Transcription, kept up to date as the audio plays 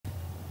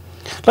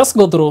Let's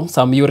go through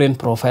some urine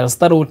profiles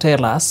that will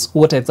tell us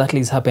what exactly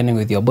is happening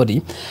with your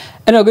body.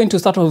 And we're going to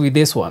start off with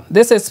this one.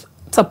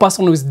 It's a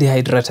person who is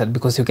dehydrated,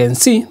 because you can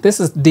see this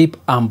is deep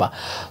amber.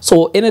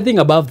 So anything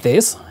above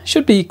this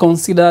should be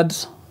considered,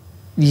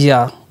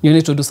 you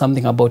need to do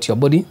something about your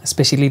body,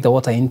 especially the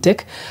water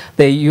intake.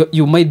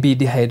 You might be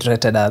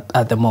dehydrated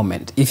at the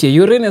moment. If your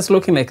urine is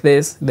looking like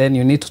this, then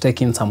you need to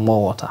take in some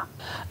more water.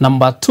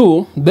 Number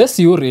 2, this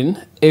urine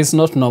is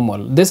not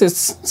normal. This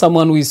is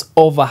someone who is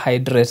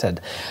overhydrated.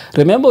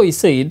 Remember, we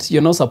said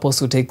you're not supposed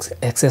to take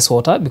excess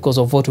water because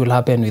of what will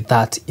happen with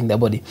that in the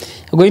body.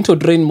 You're going to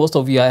drain most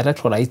of your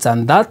electrolytes,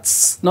 and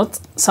that's not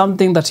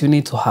something that you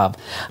need to have.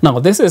 Now,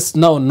 this is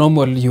now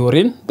normal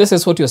urine. This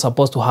is what you're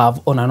supposed to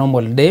have on a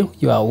normal day.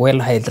 You are well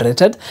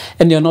hydrated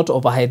and you're not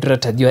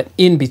overhydrated. You're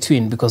in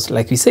between, because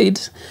like we said,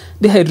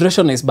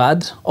 dehydration is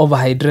bad.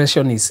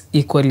 Overhydration is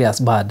equally as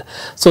bad.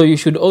 So you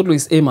should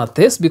always aim at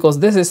this, because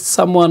this is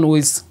someone who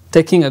is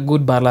taking a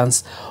good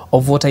balance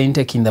of water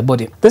intake in the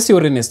body. This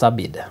urine is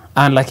turbid,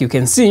 and like you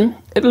can see,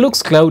 it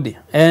looks cloudy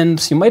and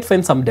you might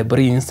find some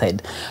debris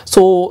inside.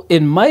 So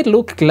it might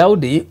look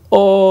cloudy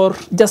or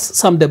just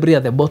some debris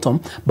at the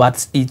bottom,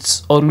 but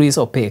it's always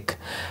opaque.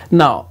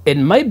 Now, it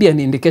might be an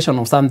indication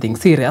of something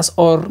serious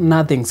or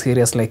nothing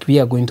serious, like we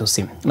are going to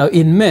see. Now,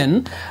 in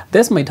men,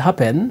 this might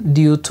happen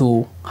due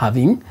to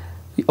having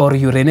or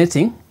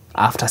urinating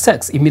after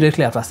sex,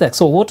 immediately after sex.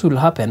 So what will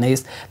happen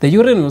is the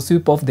urine will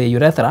sweep off the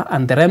urethra,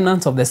 and the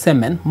remnants of the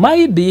semen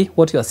might be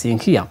what you are seeing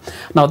here.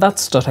 Now,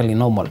 that's totally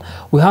normal.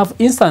 We have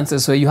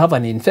instances where you have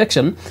an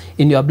infection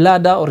in your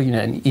bladder, or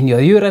in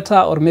your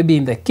ureter, or maybe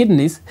in the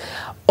kidneys,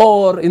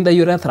 or in the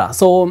urethra.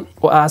 So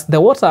as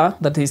the water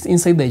that is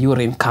inside the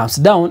urine comes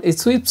down, it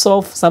sweeps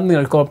off something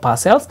we call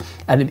parcels,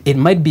 and it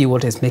might be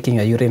what is making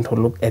your urine to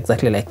look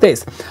exactly like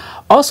this.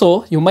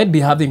 Also, you might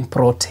be having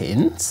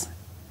proteins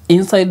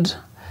inside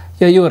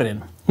your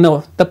urine.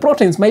 Now, the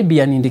proteins might be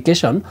an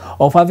indication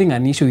of having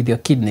an issue with your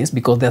kidneys,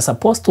 because they're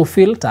supposed to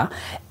filter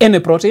any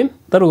protein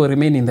that will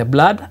remain in the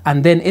blood,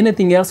 and then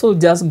anything else will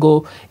just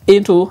go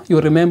into, you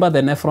remember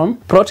the nephron.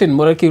 Protein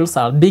molecules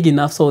are big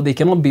enough so they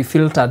cannot be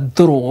filtered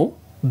through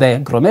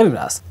the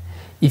glomerulus.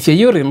 If your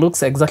urine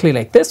looks exactly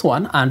like this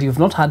one, and you've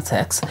not had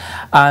sex,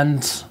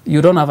 and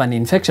you don't have an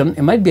infection,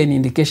 it might be an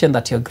indication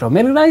that your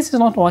glomerulus is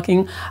not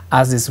working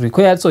as is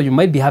required. So you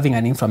might be having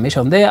an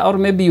inflammation there, or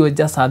maybe you're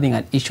just having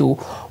an issue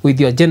with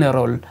your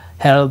general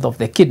health of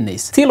the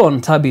kidneys. Still on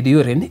turbid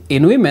urine,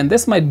 in women,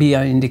 this might be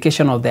an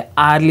indication of the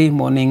early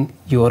morning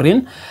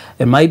urine.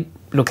 It might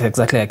look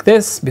exactly like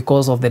this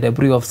because of the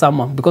debris of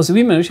someone. Because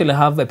women usually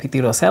have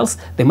epithelial cells,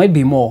 they might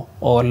be more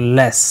or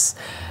less.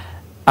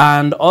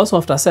 And also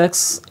after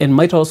sex, it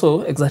might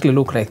also exactly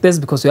look like this,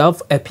 because you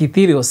have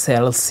epithelial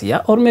cells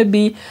here, or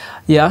maybe,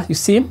 you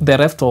see the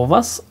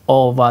leftovers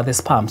of the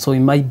sperm. So it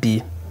might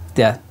be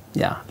there,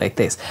 like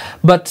this.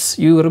 But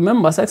you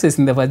remember, sex is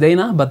in the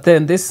vagina, but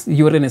then this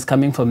urine is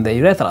coming from the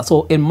urethra.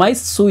 So it might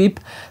sweep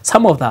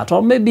some of that,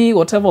 or maybe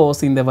whatever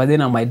was in the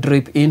vagina might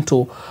drip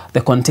into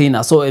the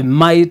container. So it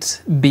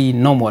might be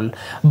normal.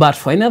 But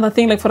for any other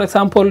thing, like for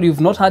example,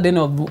 you've not had any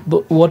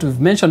of what we've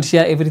mentioned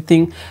here,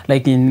 everything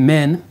like in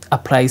men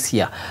applies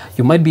here.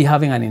 You might be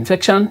having an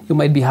infection, you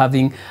might be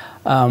having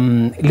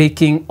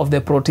leaking of the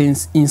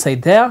proteins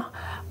inside there.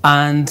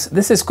 And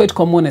this is quite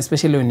common,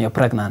 especially when you're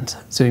pregnant.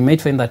 So you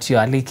might find that you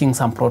are leaking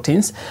some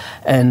proteins,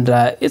 and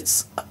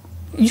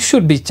you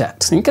should be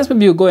checked. In case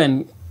maybe you go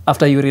and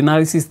after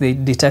urinalysis, they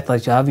detect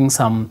that you're having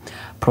some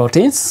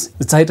proteins,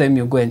 it's high time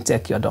you go and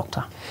check your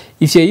doctor.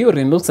 If your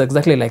urine looks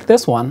exactly like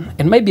this one,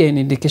 it might be an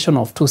indication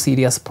of 2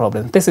 serious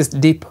problems. This is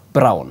deep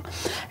brown.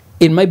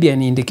 It might be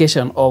an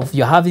indication of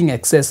you're having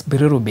excess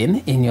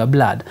bilirubin in your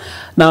blood.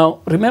 Now,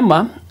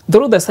 remember,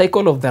 through the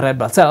cycle of the red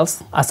blood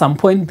cells, at some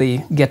point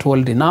they get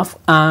old enough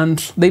and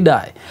they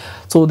die.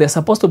 So they're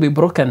supposed to be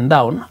broken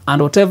down,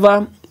 and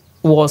whatever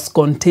was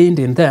contained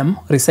in them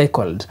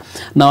recycled.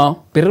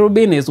 Now,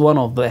 bilirubin is one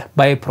of the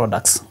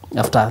byproducts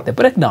after the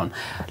breakdown.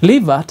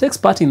 Liver takes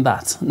part in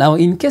that. Now,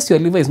 in case your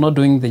liver is not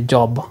doing the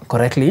job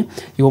correctly,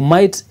 you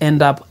might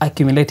end up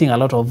accumulating a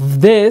lot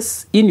of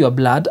this in your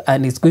blood,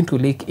 and it's going to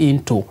leak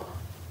into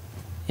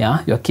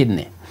your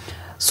kidney.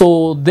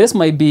 So this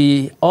might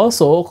be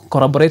also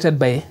corroborated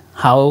by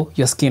how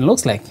your skin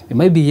looks like. It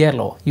might be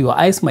yellow. Your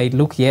eyes might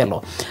look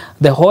yellow.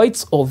 The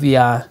whites of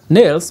your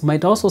nails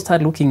might also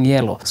start looking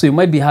yellow. So you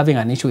might be having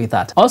an issue with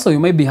that. Also, you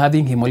might be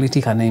having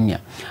hemolytic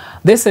anemia.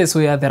 This is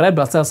where the red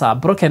blood cells are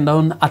broken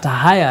down at a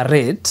higher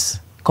rate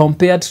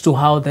compared to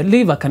how the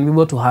liver can be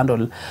able to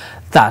handle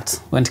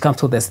that when it comes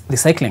to this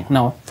recycling.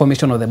 Now,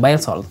 formation of the bile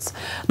salts.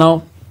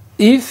 Now,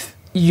 if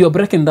you're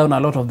breaking down a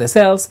lot of the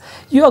cells,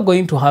 you are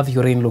going to have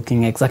urine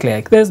looking exactly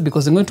like this,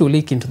 because it's going to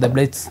leak into the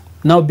blood,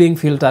 now being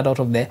filtered out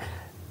of the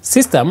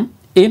system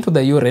into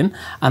the urine,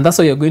 and that's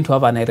why you're going to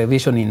have an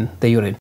elevation in the urine.